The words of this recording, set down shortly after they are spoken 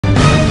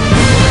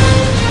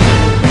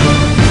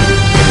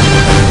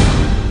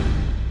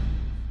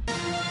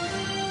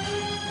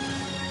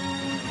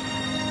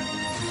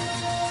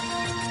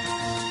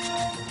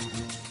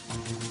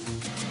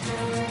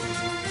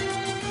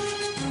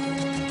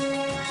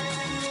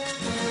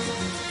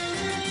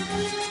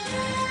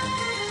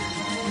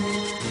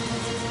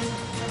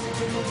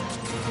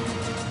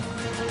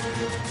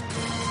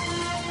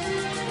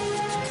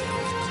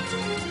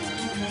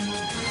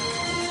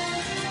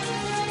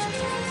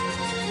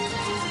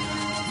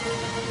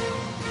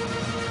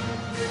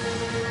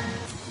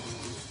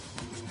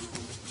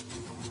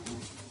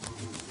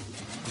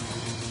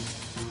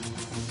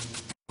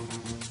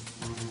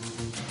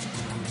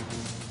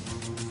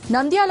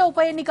నంద్యాల ఉప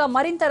ఎన్నిక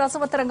మరింత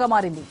రసవత్తరంగా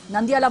మారింది.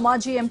 నంద్యాల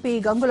మాజీ ఎంపీ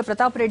గంగుల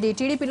ప్రతాప్ రెడ్డి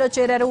టీడీపీలో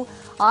చేరారు.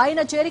 ఆయన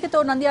చేరికతో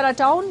నంద్యాల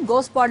టౌన్,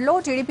 గోస్పాడ్లో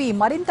టీడీపీ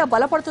మరింత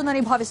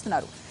బలపడుతుందని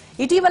భావిస్తున్నారు.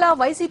 ఇటీవల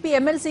వైసీపీ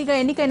ఎమ్మెల్సీగా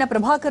ఎన్నికైన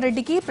ప్రభాకర్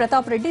రెడ్డికి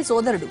ప్రతాప్ రెడ్డి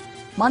సోదరుడు.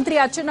 మంత్రి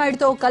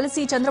అచ్చెన్నాయుడుతో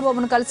కలిసి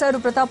చంద్రబాబును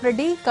కలిశారు ప్రతాప్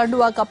రెడ్డి.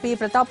 కండువా కప్పి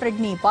ప్రతాప్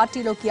రెడ్డిని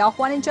పార్టీలోకి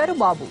ఆహ్వానించారు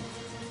బాబు.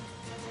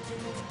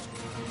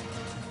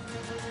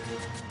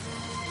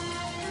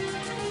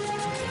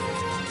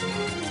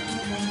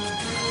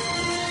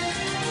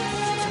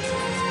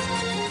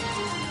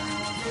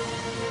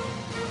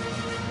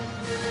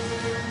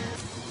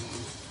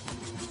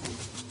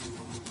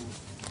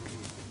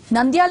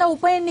 నంద్యాల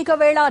ఉప ఎన్నిక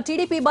వేళ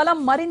టీడీపీ బలం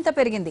మరింత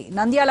పెరిగింది.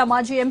 నంద్యాల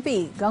మాజీ ఎంపీ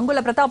గంగుల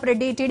ప్రతాప్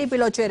రెడ్డి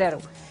టీడీపీలో చేరారు.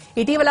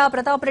 ఇటీవల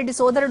ప్రతాప్ రెడ్డి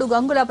సోదరుడు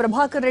గంగుల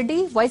ప్రభాకర్ రెడ్డి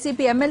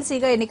వైసీపీ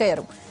ఎమ్మెల్సీగా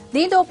ఎన్నికయ్యారు.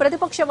 దీంతో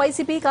ప్రతిపక్ష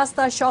వైసీపీ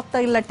కాస్త షాక్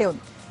తగిలినట్టే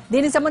ఉంది.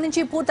 దీనికి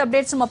సంబంధించి పూర్తి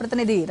అప్డేట్స్ మా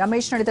ప్రతినిధి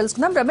రమేష్ నుండి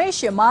తెలుసుకుందాం.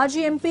 రమేష్,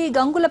 మాజీ ఎంపీ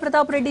గంగుల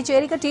ప్రతాప్ రెడ్డి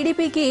చేరిక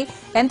టీడీపీకి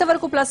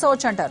ఎంతవరకు ప్లస్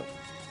అవ్వచ్చు అంటారు?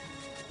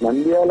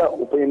 నంద్యాల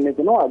ఉప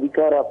ఎన్నికను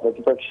అధికార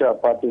ప్రతిపక్ష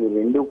పార్టీలు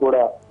రెండూ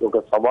కూడా ఒక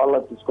సవాల్లా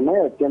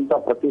తీసుకున్నాయి. అత్యంత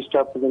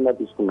ప్రతిష్టాత్మకంగా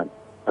తీసుకున్నాయి.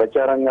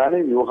 ప్రచారం గాని,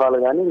 వ్యూహాలు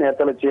గాని,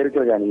 నేతల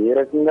చేరికలు గాని ఏ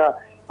రకంగా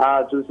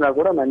చూసినా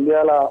కూడా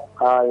నంద్యాల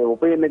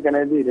ఉప ఎన్నిక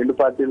అనేది రెండు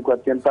పార్టీలకు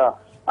అత్యంత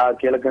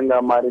కీలకంగా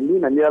మారింది.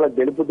 నంద్యాల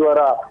గెలుపు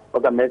ద్వారా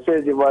ఒక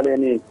మెసేజ్ ఇవ్వాలి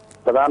అని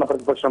ప్రధాన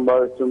ప్రతిపక్షం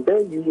భావిస్తుంటే,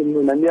 ఈ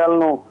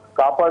నంద్యాలను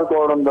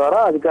కాపాడుకోవడం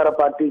ద్వారా అధికార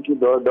పార్టీకి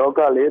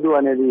డోకా లేదు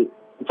అనేది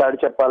చాటి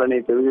చెప్పాలని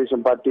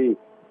తెలుగుదేశం పార్టీ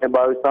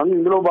భావిస్తాను.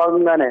 ఇందులో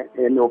భాగంగానే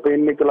ఉప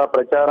ఎన్నికల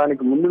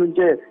ప్రచారానికి ముందు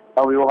నుంచే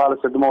వ్యూహాలు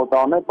సిద్ధమవుతా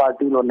ఉన్నాయి.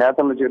 పార్టీలో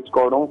నేతలను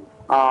చేర్చుకోవడం,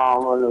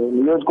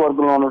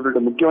 నియోజకవర్గంలో ఉన్నటువంటి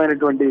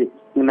ముఖ్యమైనటువంటి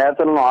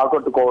నేతలను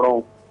ఆకట్టుకోవడం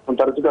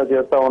తరచుగా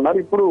చేస్తా ఉన్నారు.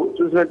 ఇప్పుడు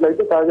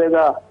చూసినట్లయితే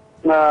తాజాగా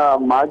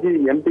మాజీ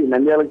ఎంపీ,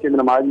 నంద్యాలకు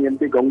చెందిన మాజీ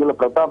ఎంపీ గంగుల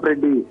ప్రతాప్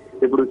రెడ్డి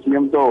ఇప్పుడు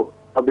సీఎంతో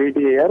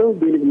భేటీ అయ్యారు.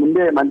 దీనికి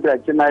ముందే మంత్రి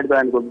అచ్చెన్నాయుడుతో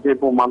ఆయన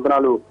కొద్దిసేపు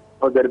మంత్రాలు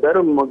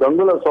జరిపారు.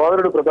 గంగుల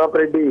సోదరుడు ప్రతాప్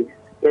రెడ్డి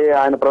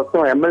ఆయన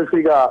ప్రస్తుతం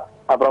ఎమ్మెల్సీగా,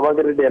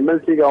 ప్రభాకర్ రెడ్డి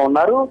ఎమ్మెల్సీగా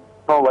ఉన్నారు.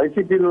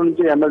 వైసీపీ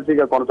నుంచి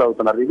ఎమ్మెల్సీగా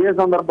కొనసాగుతున్నారు. ఇదే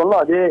సందర్భంలో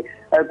అదే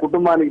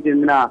కుటుంబానికి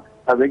చెందిన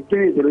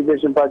వ్యక్తిని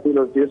తెలుగుదేశం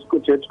పార్టీలో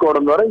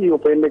చేర్చుకోవడం ద్వారా ఈ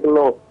ఉప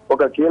ఎన్నికల్లో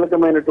ఒక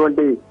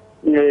కీలకమైనటువంటి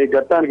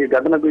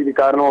ఘటనకు ఇది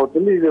కారణం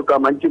అవుతుంది. ఇది ఒక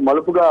మంచి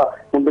మలుపుగా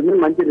ఉంటుంది,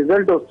 మంచి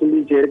రిజల్ట్ వస్తుంది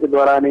ఈ చేరిక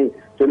ద్వారా అని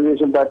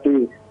తెలుగుదేశం పార్టీ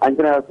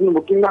అంచనా వేస్తుంది.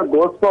 ముఖ్యంగా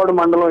గోస్పాడు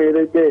మండలం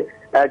ఏదైతే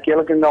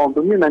కీలకంగా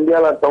ఉంటుంది,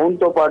 నంద్యాల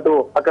టౌన్ తో పాటు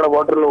అక్కడ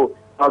ఓటర్లు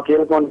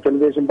కీలకమైన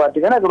తెలుగుదేశం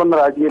పార్టీ కానీ అక్కడ ఉన్న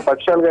రాజకీయ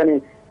పక్షాలు కానీ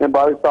నేను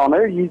భావిస్తా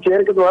ఉన్నాయి. ఈ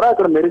చేరిక ద్వారా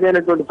అక్కడ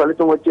మెరుగైనటువంటి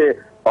ఫలితం వచ్చే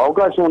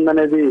అవకాశం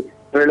ఉందనేది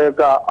వీళ్ళ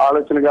యొక్క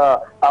ఆలోచనగా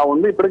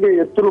ఉంది. ఇప్పటికే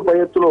ఎత్తులు పై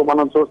ఎత్తులు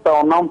మనం చూస్తా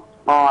ఉన్నాం.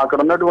 అక్కడ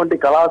ఉన్నటువంటి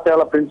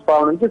కళాశాల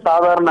ప్రిన్సిపాల్ నుంచి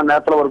సాధారణ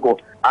నేతల వరకు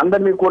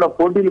అందరినీ కూడా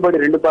పోటీలు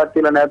పడి రెండు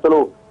పార్టీల నేతలు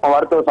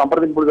వారితో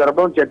సంప్రదింపులు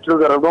జరపడం, చర్చలు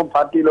జరపడం,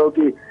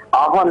 పార్టీలోకి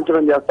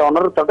ఆహ్వానించడం చేస్తా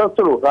ఉన్నారు.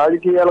 తటస్థులు,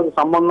 రాజకీయాలకు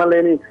సంబంధం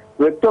లేని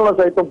వ్యక్తులను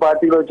సైతం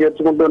పార్టీలో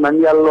చేర్చుకుంటూ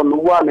నంద్యాలలో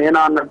నువ్వా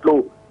నేనా అన్నట్లు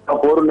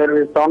పోరు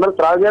నిర్వహిస్తా ఉన్నారు.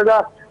 తాజాగా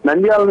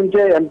నంద్యాల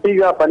నుంచే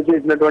ఎంపీగా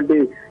పనిచేసినటువంటి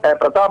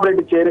ప్రతాప్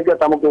రెడ్డి చేరిక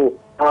తమకు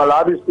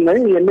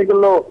లాభిస్తుందని, ఈ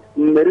ఎన్నికల్లో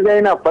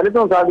మెరుగైన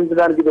ఫలితం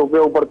సాధించడానికి ఇది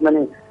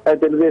ఉపయోగపడుతుందని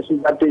తెలుగుదేశం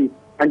పార్టీ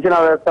అంచనా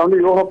వేస్తా ఉంది.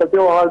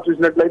 ప్రతివ్యూహాలు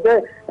చూసినట్లయితే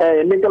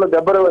ఎన్నికల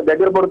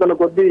దగ్గర పడుతున్న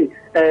కొద్దీ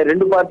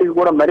రెండు పార్టీలు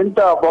కూడా మరింత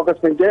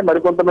ఫోకస్ పెంచాయి.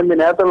 మరికొంతమంది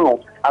నేతలను,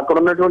 అక్కడ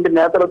ఉన్నటువంటి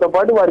నేతలతో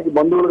పాటు వారికి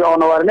బంధువులుగా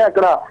ఉన్న వారిని,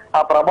 అక్కడ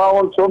ఆ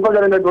ప్రభావం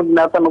చూపగలిగినటువంటి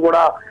నేతలను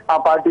కూడా ఆ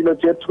పార్టీలో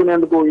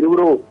చేర్చుకునేందుకు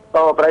ఇరువురు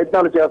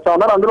ప్రయత్నాలు చేస్తా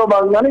ఉన్నారు. అందులో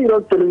భాగంగానే ఈ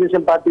రోజు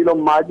తెలుగుదేశం పార్టీలో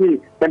మాజీ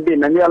ఎంపీ,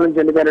 నంద్యాల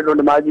నుంచి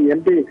ఎన్నికైనటువంటి మాజీ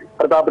ఎంపీ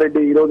ప్రతాప్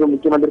రెడ్డి ఈ రోజు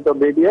ముఖ్యమంత్రితో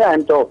భేటీ అయ్యి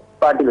ఆయనతో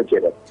పార్టీలో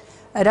చేరారు.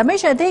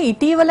 రమేష్, అయితే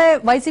ఇటీవల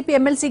వైసీపీ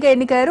ఎమ్మెల్సీగా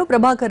ఎన్నికయ్యారు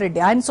ప్రభాకర్ రెడ్డి.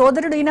 ఆయన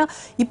సోదరుడు ఈయన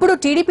ఇప్పుడు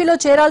టీడీపీలో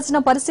చేరాల్సిన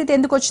పరిస్థితి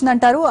ఎందుకు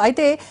వచ్చిందంటారు?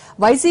 అయితే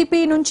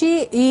వైసీపీ నుంచి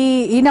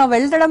ఈయన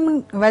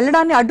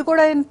వెళ్లడాన్ని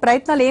అడ్డుకోవడానికి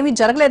ప్రయత్నాలు ఏమీ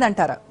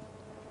జరగలేదంటారా?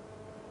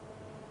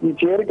 ఈ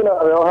చేరికల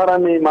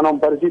వ్యవహారాన్ని మనం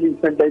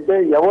పరిశీలించినట్టయితే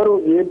ఎవరు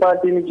ఏ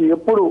పార్టీ నుంచి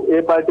ఎప్పుడు ఏ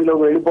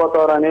పార్టీలోకి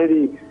వెళ్ళిపోతారు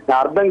అనేది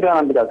అర్థం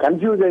కానంతగా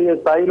కన్ఫ్యూజ్ అయ్యే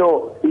స్థాయిలో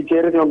ఈ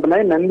చేరికలు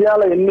ఉంటున్నాయి.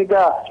 నంద్యాల ఎన్నిక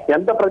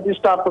ఎంత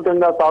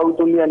ప్రతిష్టాత్మకంగా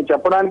సాగుతుంది అని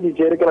చెప్పడానికి ఈ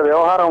చేరికల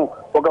వ్యవహారం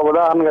ఒక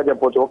ఉదాహరణగా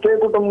చెప్పవచ్చు. ఒకే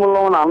కుటుంబంలో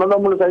ఉన్న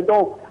అన్నదమ్ములు సైతం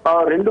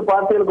రెండు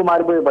పార్టీలకు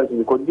మారిపోయే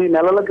పరిస్థితి. కొద్ది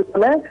నెలల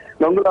క్రితమే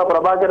గంగుల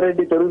ప్రభాకర్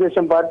రెడ్డి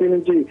తెలుగుదేశం పార్టీ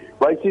నుంచి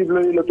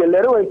వైసీపీలోకి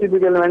వెళ్లారు.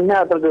 వైసీపీకి వెళ్ళిన వెంటనే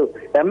అతను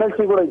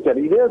ఎమ్మెల్సీ కూడా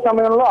ఇచ్చారు. ఇదే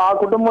సమయంలో ఆ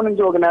కుటుంబం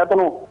నుంచి ఒక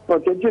నేతను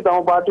తెచ్చి తమ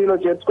పార్టీలో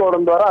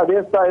చేర్చుకోవడం ద్వారా అదే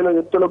స్థాయిలో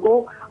ఎత్తులకు,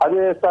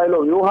 అదే స్థాయిలో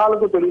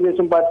వ్యూహాలకు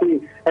తెలుగుదేశం పార్టీ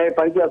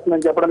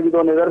పనిచేస్తుందని చెప్పడానికి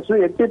ఇదో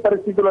నిదర్శనం. ఎట్టి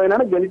పరిస్థితుల్లో అయినా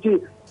గెలిచి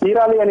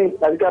తీరాలి అని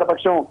అధికార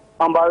పక్షం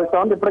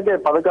భావిస్తా ఉంది. ఇప్పటికే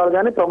పథకాలు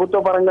కానీ ప్రభుత్వ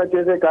పరంగా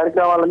చేసే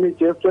కార్యక్రమాలన్నీ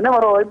చేస్తూనే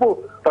మరోవైపు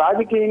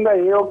రాజకీయంగా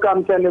ఏ ఒక్క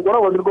అంశాన్ని కూడా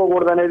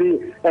వదులుకోకూడదు అనేది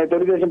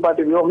తెలుగుదేశం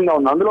పార్టీ వ్యూహంగా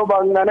ఉంది. అందులో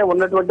భాగంగానే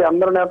ఉన్నటువంటి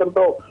అందరు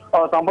నేతలతో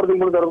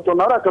సంప్రదింపులు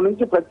జరుగుతున్నారు. అక్కడ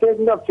నుంచి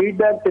ప్రత్యేకంగా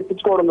ఫీడ్బ్యాక్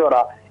తెప్పించుకోవడం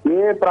ద్వారా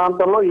ఏ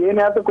ప్రాంతంలో ఏ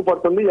నేతకు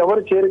పడుతుంది,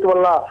 ఎవరి చేరిక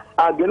వల్ల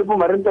ఆ గెలుపు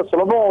మరింత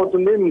సులభం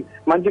అవుతుంది,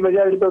 మంచి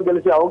మెజారిటీతో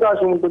గెలిచే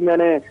అవకాశం ఉంటుంది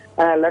అనే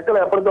లెక్కలు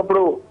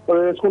ఎప్పటికప్పుడు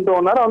వేసుకుంటూ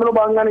ఉన్నారు. అందులో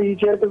భాగంగానే ఈ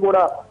చేరిక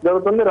కూడా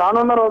జరుగుతుంది.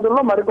 రానున్న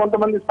రోజుల్లో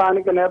మరికొంతమంది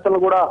స్థానిక నేతలు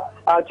కూడా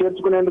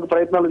చేర్చుకునేందుకు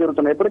ప్రయత్నాలు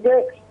జరుగుతున్నాయి. ఇప్పటికే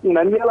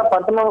నంద్యాల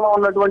పట్టణంలో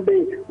ఉన్నటువంటి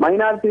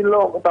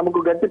మైనారిటీల్లో తమకు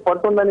గట్టి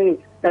పట్టుందని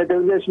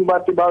తెలుగుదేశం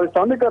పార్టీ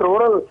భావిస్తా ఉంది. ఇక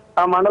రూరల్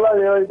మండలాలు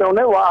ఏవైతే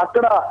ఉన్నాయో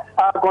అక్కడ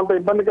కొంత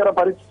ఇబ్బందికర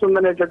పరిస్థితి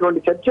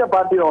ఉందనేటటువంటి చర్చ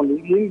పార్టీలో ఉంది.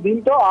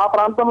 దీంతో ఆ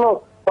ప్రాంతంలో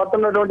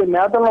పట్టున్నటువంటి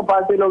నేతలను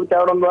పార్టీలోకి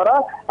తేవడం ద్వారా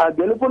ఆ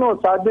గెలుపును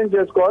సాధ్యం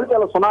చేసుకోవాలి,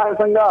 చాలా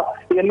సునాయాసంగా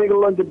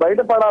ఎన్నికల్లోంచి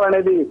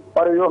బయటపడాలనేది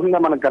వారి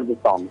వ్యూహంగా మనకు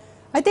కనిపిస్తా ఉంది.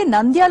 అయితే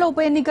నంద్యాల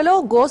ఉప ఎన్నికలో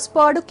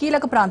గోస్పాడు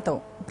కీలక ప్రాంతం.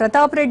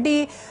 ప్రతాప్ రెడ్డి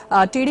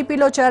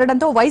టీడీపీలో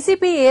చేరడంతో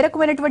వైసీపీ ఏ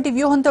రకమైనటువంటి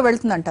వ్యూహంతో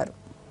వెళ్తుందంటారు?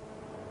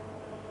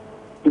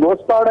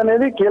 గోస్పాడ్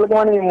అనేది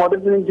కీలకమని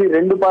మొదటి నుంచి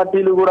రెండు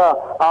పార్టీలు కూడా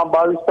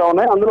భావిస్తా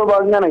ఉన్నాయి. అందులో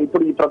భాగంగానే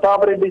ఇప్పుడు ఈ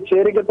ప్రతాప్ రెడ్డి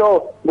చేరికతో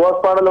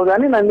గోస్పాడలో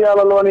గాని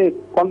నంద్యాలలోని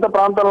కొంత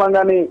ప్రాంతంలో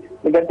గాని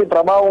గట్టి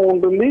ప్రభావం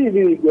ఉంటుంది.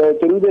 ఇది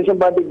తెలుగుదేశం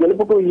పార్టీ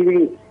గెలుపుకు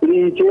ఈ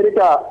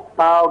చేరిక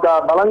ఒక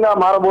బలంగా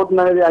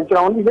మారబోతుంది అనేది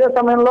అంచనా ఉంది. ఇదే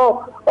సమయంలో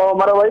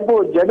మరోవైపు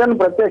జగన్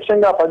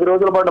ప్రత్యక్షంగా 10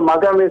 రోజుల పాటు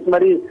మకాం వేసి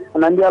మరి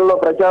నంద్యాలలో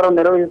ప్రచారం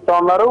నిర్వహిస్తా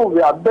ఉన్నారు.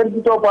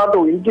 అభ్యర్థితో పాటు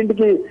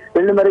ఇంటింటికి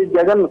వెళ్లి మరి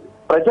జగన్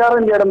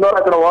ప్రచారం చేయడం ద్వారా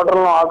అక్కడ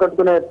ఓటర్లను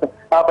ఆకట్టుకునే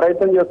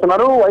ప్రయత్నం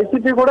చేస్తున్నారు.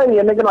 వైసీపీ కూడా ఈ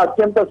ఎన్నికను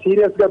అత్యంత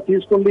సీరియస్ గా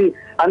తీసుకుంది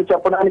అని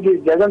చెప్పడానికి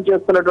జగన్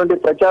చేస్తున్నటువంటి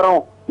ప్రచారం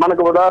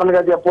మనకు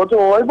ఉదాహరణగా చెప్పవచ్చు.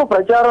 ఓవైపు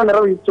ప్రచారం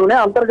నిర్వహిస్తూనే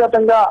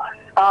అంతర్గతంగా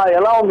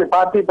ఎలా ఉంది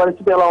పార్టీ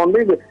పరిస్థితి, ఎలా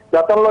ఉంది,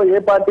 గతంలో ఏ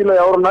పార్టీలో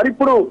ఎవరున్నారు,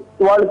 ఇప్పుడు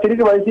వాళ్ళు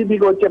తిరిగి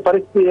వైసీపీకి వచ్చే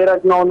పరిస్థితి ఏ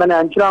రకంగా ఉందనే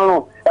అంచనాలను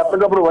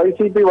ఎప్పటికప్పుడు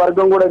వైసీపీ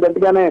వర్గం కూడా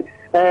గట్టిగానే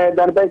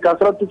దానిపై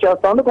కసరత్తు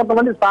చేస్తా ఉంది.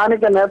 కొంతమంది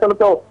స్థానిక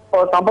నేతలతో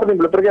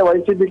సంప్రదింపులు ఇప్పటికే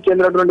వైసీపీకి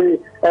చెందినటువంటి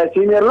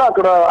సీనియర్లు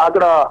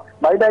అక్కడ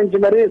బైఠాయించి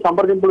మరీ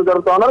సంప్రదింపులు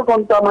జరుగుతూ ఉన్నారు.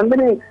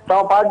 కొంతమందిని తమ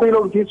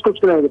పార్టీలోకి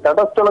తీసుకొచ్చుకునేది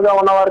తటస్థులుగా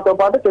ఉన్న వారితో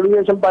పాటు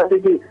తెలుగుదేశం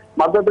పార్టీకి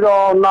మద్దతుగా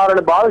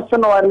ఉన్నారని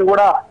భావిస్తున్న వారిని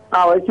కూడా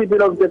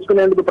వైసీపీలోకి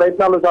తెచ్చుకునేందుకు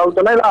ప్రయత్నాలు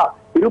సాగుతున్నాయి. ఇలా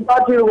ఇరు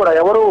పార్టీలు కూడా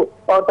ఎవరు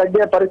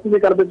తగ్గే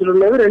పరిస్థితి కనిపించడం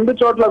లేదు. రెండు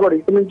చోట్ల కూడా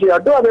ఇటు నుంచి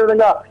అటు,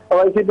 అదేవిధంగా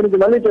వైసీపీ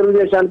నుంచి మళ్ళీ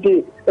తెలుగుదేశానికి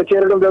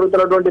చేరడం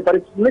జరుగుతున్నటువంటి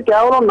పరిస్థితి.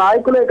 కేవలం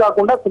నాయకులే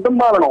కాకుండా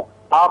కుటుంబాలను,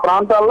 ఆ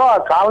ప్రాంతాల్లో ఆ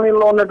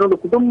కాలనీలో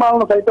ఉన్నటువంటి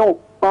కుటుంబాలను సైతం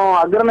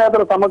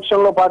అగ్రనేతల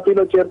సమక్షంలో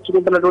పార్టీలో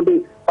చేర్చుకుంటున్నటువంటి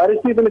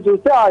పరిస్థితిని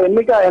చూస్తే ఆ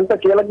ఎన్నిక ఎంత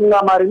కీలకంగా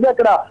మారింది,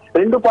 అక్కడ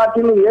రెండు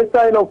పార్టీలు ఏ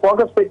స్థాయిలో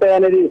ఫోకస్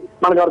పెట్టాయనేది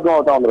మనకు అర్థం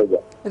అవుతా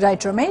ఉంది.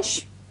 రైట్ రమేష్.